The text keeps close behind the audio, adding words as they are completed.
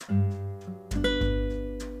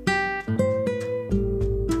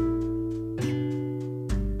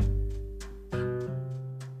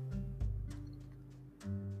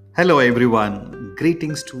Hello, everyone.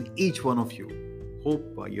 Greetings to each one of you.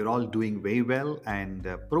 Hope you're all doing very well and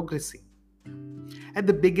progressing. At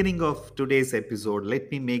the beginning of today's episode,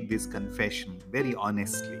 let me make this confession very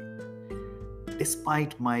honestly.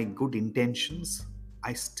 Despite my good intentions,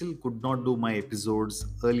 I still could not do my episodes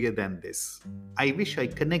earlier than this. I wish I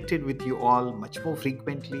connected with you all much more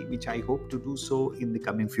frequently, which I hope to do so in the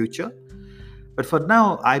coming future. But for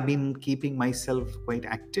now, I've been keeping myself quite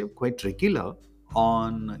active, quite regular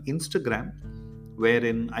on Instagram,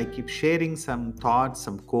 wherein I keep sharing some thoughts,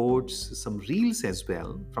 some quotes, some reels as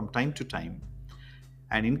well from time to time.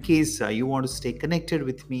 And in case you want to stay connected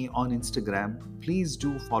with me on Instagram, please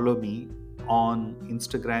do follow me on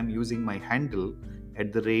Instagram using my handle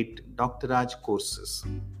at the rate Dr. Raj Courses.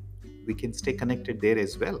 We can stay connected there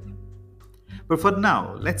as well. But for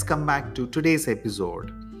now, let's come back to today's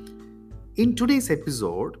episode. In today's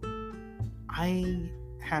episode, I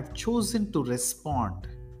have chosen to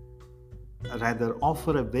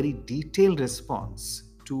offer a very detailed response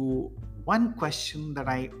to one question that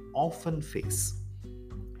I often face.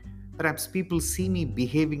 Perhaps people see me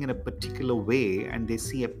behaving in a particular way and they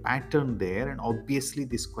see a pattern there, and obviously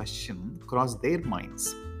this question crosses their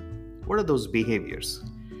minds. What are those behaviors?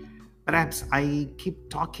 Perhaps I keep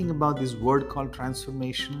talking about this word called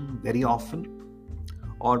transformation very often,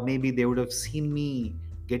 or maybe they would have seen me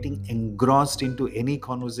getting engrossed into any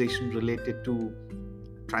conversation related to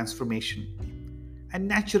transformation. And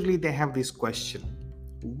naturally, they have this question: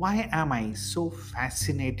 why am I so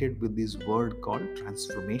fascinated with this word called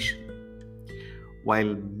transformation?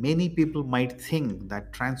 While many people might think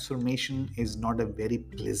that transformation is not a very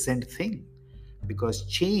pleasant thing, because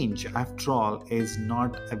change, after all, is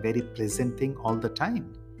not a very pleasant thing all the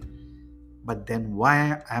time. But then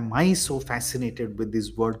why am I so fascinated with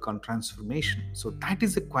this word called transformation? So that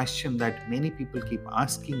is a question that many people keep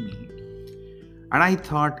asking me. And I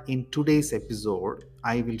thought in today's episode,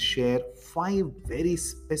 I will share 5 very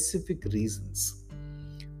specific reasons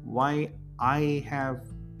why I have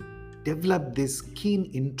developed this keen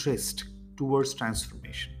interest towards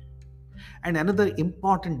transformation. And another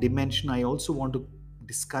important dimension I also want to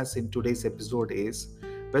discuss in today's episode is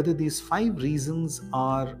whether these 5 reasons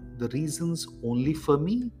are the reasons only for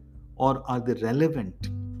me, or are they relevant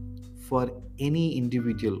for any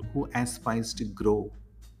individual who aspires to grow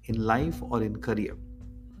in life or in career.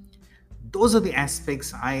 Those are the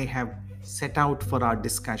aspects I have set out for our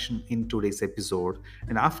discussion in today's episode.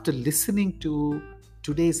 And after listening to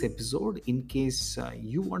today's episode, in case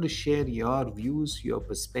you want to share your views, your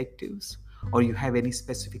perspectives, or you have any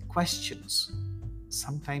specific questions,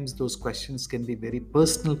 sometimes those questions can be very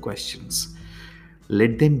personal questions.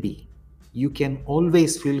 Let them be. You can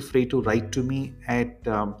always feel free to write to me at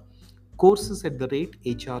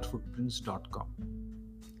courses@hrfootprints.com.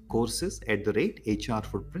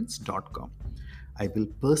 Courses@hrfootprints.com. I will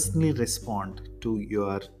personally respond to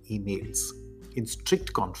your emails in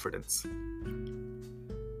strict confidence.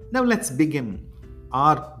 Now let's begin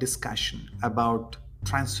our discussion about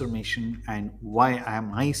transformation and why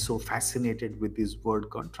am I so fascinated with this word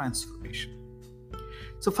called transformation.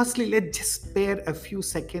 So firstly, let's just spare a few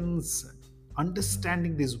seconds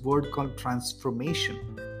understanding this word called transformation.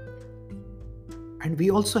 And we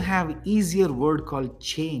also have easier word called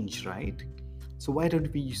change, right? So why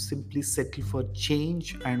don't we simply settle for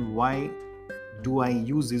change, and why do I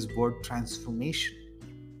use this word transformation?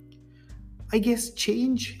 I guess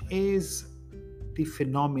change is the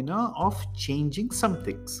phenomena of changing some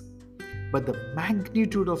things, but the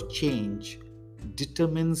magnitude of change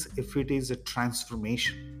determines if it is a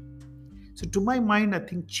transformation. So to my mind, I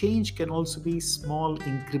think change can also be small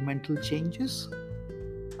incremental changes,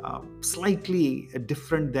 slightly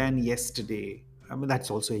different than yesterday. I mean, that's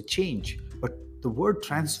also a change, but the word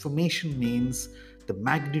transformation means the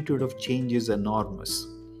magnitude of change is enormous.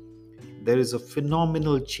 There is a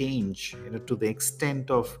phenomenal change, to the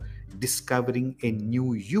extent of discovering a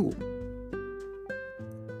new you.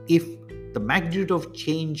 If the magnitude of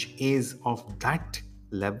change is of that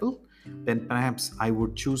level, then perhaps I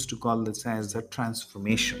would choose to call this as a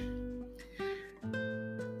transformation.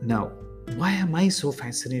 Now, why am I so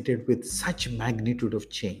fascinated with such magnitude of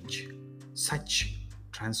change, such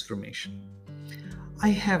transformation?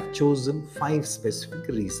 I have chosen 5 specific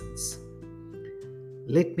reasons.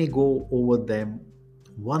 Let me go over them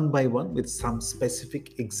one by one with some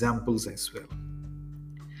specific examples as well.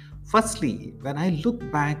 Firstly, when I look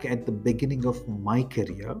back at the beginning of my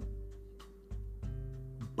career,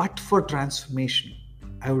 but for transformation,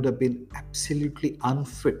 I would have been absolutely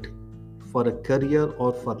unfit for a career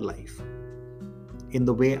or for life in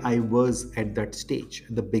the way I was at that stage,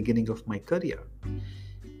 at the beginning of my career.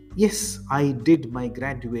 Yes, I did my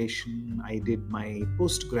graduation, I did my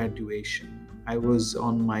post graduation. I was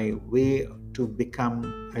on my way to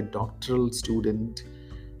become a doctoral student.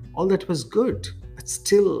 All that was good, but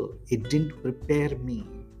still, it didn't prepare me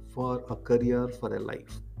for a career, for a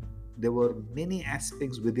life. There were many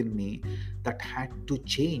aspects within me that had to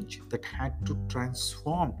change, that had to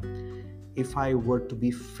transform if I were to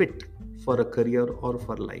be fit for a career or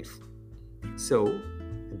for life. So,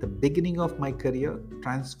 at the beginning of my career,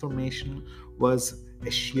 transformation was a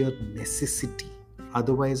sheer necessity.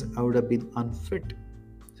 Otherwise, I would have been unfit.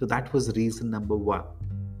 So, that was reason number one.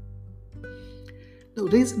 Now,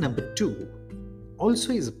 reason number two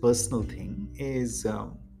also is a personal thing, is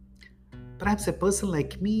perhaps a person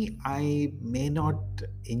like me, I may not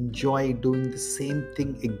enjoy doing the same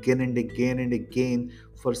thing again and again and again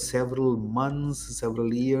for several months,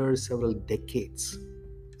 several years, several decades.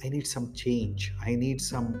 I need some change. I need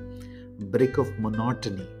some break of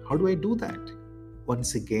monotony. How do I do that?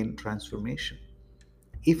 Once again, transformation.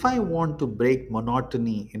 If I want to break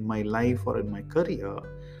monotony in my life or in my career,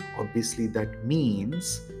 obviously that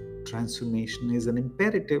means transformation is an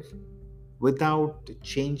imperative. Without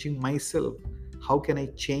changing myself, how can I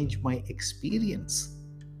change my experience?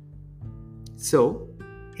 So,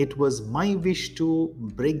 it was my wish to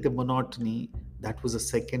break the monotony. That was a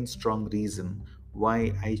second strong reason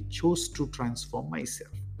why I chose to transform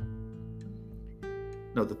myself.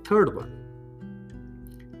 Now, the third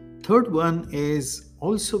one is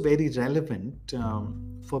also very relevant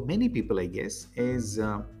for many people, I guess, is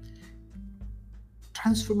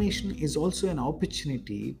transformation is also an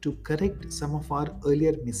opportunity to correct some of our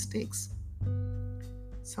earlier mistakes.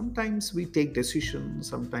 Sometimes we take decisions,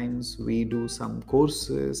 sometimes we do some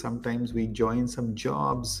courses, sometimes we join some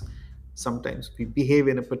jobs, sometimes we behave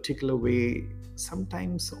in a particular way.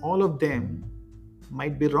 Sometimes all of them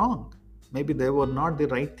might be wrong. Maybe they were not the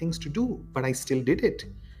right things to do, but I still did it.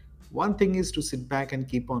 One thing is to sit back and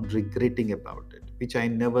keep on regretting about it, which I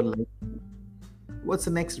never liked. What's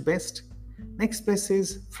the next best? Next best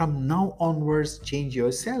is from now onwards, change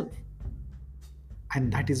yourself.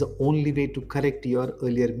 And that is the only way to correct your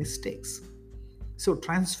earlier mistakes. So,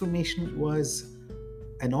 transformation was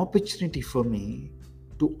an opportunity for me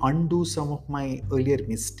to undo some of my earlier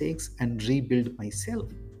mistakes and rebuild myself.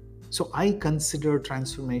 So, I consider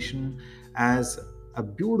transformation as a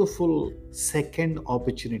beautiful second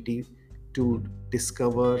opportunity to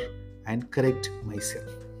discover and correct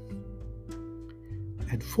myself.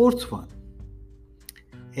 And fourth one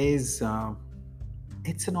is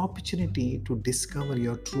it's an opportunity to discover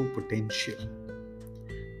your true potential.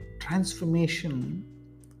 Transformation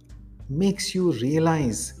makes you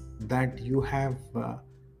realize that you have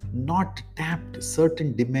not tapped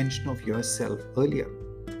certain dimension of yourself earlier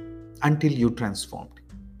until you transformed,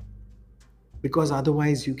 because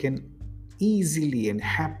otherwise you can easily and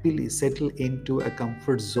happily settle into a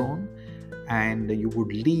comfort zone and you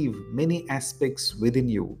would leave many aspects within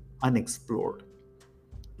you unexplored.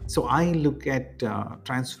 So I look at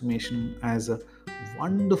transformation as a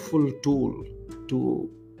wonderful tool to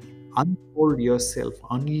unfold yourself,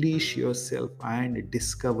 unleash yourself, and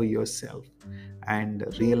discover yourself and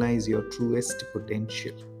realize your truest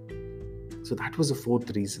potential. So that was the fourth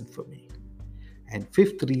reason for me. And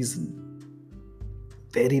fifth reason,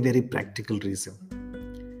 very, very practical reason.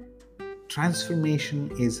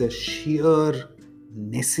 Transformation is a sheer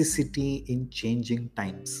necessity in changing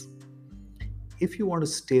times. If you want to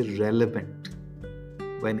stay relevant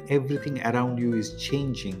when everything around you is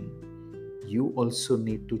changing, you also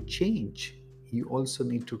need to change. You also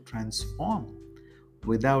need to transform.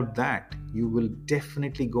 Without that, you will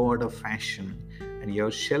definitely go out of fashion and your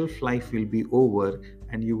shelf life will be over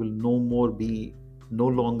and you will no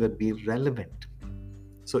longer be relevant.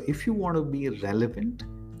 So if you want to be relevant,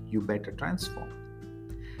 you better transform.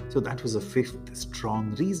 So that was a fifth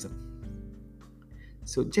strong reason.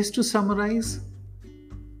 So just to summarize,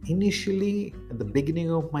 initially at the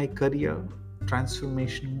beginning of my career,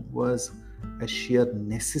 transformation was a sheer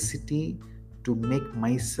necessity to make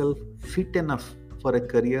myself fit enough for a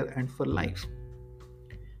career and for life.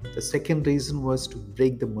 The second reason was to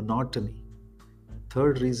break the monotony.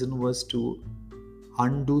 Third reason was to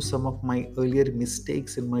undo some of my earlier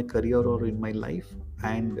mistakes in my career or in my life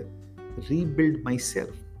and rebuild myself,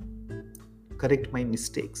 correct my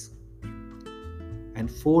mistakes. And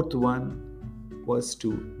fourth one was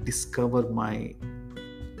to discover my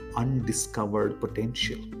undiscovered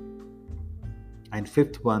potential. And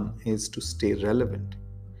fifth one is to stay relevant.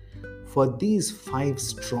 For these five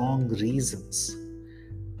strong reasons,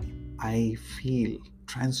 I feel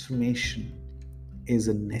transformation is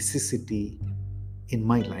a necessity in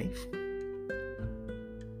my life.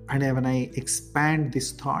 And when I expand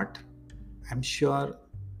this thought, I'm sure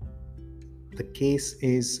the case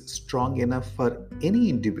is strong enough for any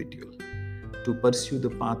individual to pursue the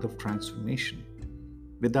path of transformation.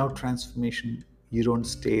 Without transformation, you don't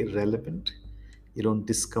stay relevant, you don't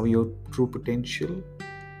discover your true potential,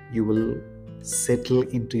 you will settle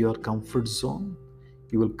into your comfort zone,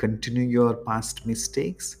 you will continue your past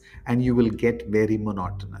mistakes, and you will get very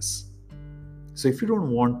monotonous. So, if you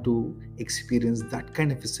don't want to experience that kind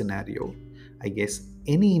of a scenario, I guess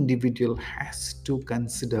any individual has to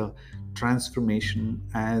consider transformation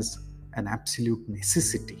as an absolute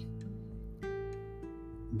necessity.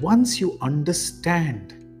 Once you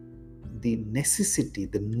understand the necessity,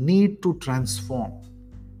 the need to transform,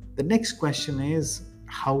 the next question is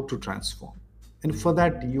how to transform. And for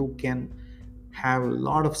that, you can have a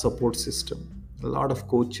lot of support system, a lot of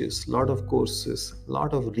coaches, a lot of courses, a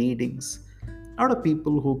lot of readings, a lot of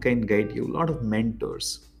people who can guide you, a lot of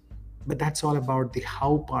mentors. But that's all about the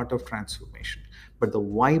how part of transformation. But the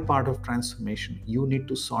why part of transformation, you need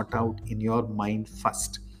to sort out in your mind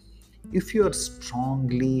first. If you are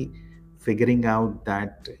strongly figuring out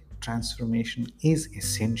that transformation is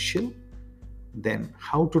essential, then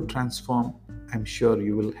how to transform, I'm sure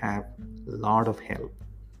you will have a lot of help.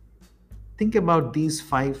 Think about these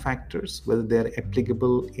 5 factors, whether they're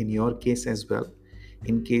applicable in your case as well.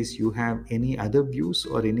 In case you have any other views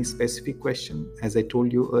or any specific question, as I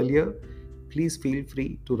told you earlier, please feel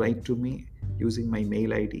free to write to me using my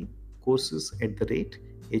mail ID,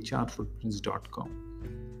 courses@hrfootprints.com.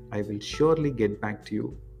 I will surely get back to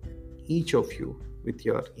you, each of you, with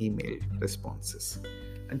your email responses.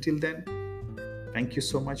 Until then, thank you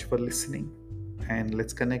so much for listening, and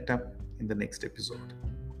let's connect up in the next episode.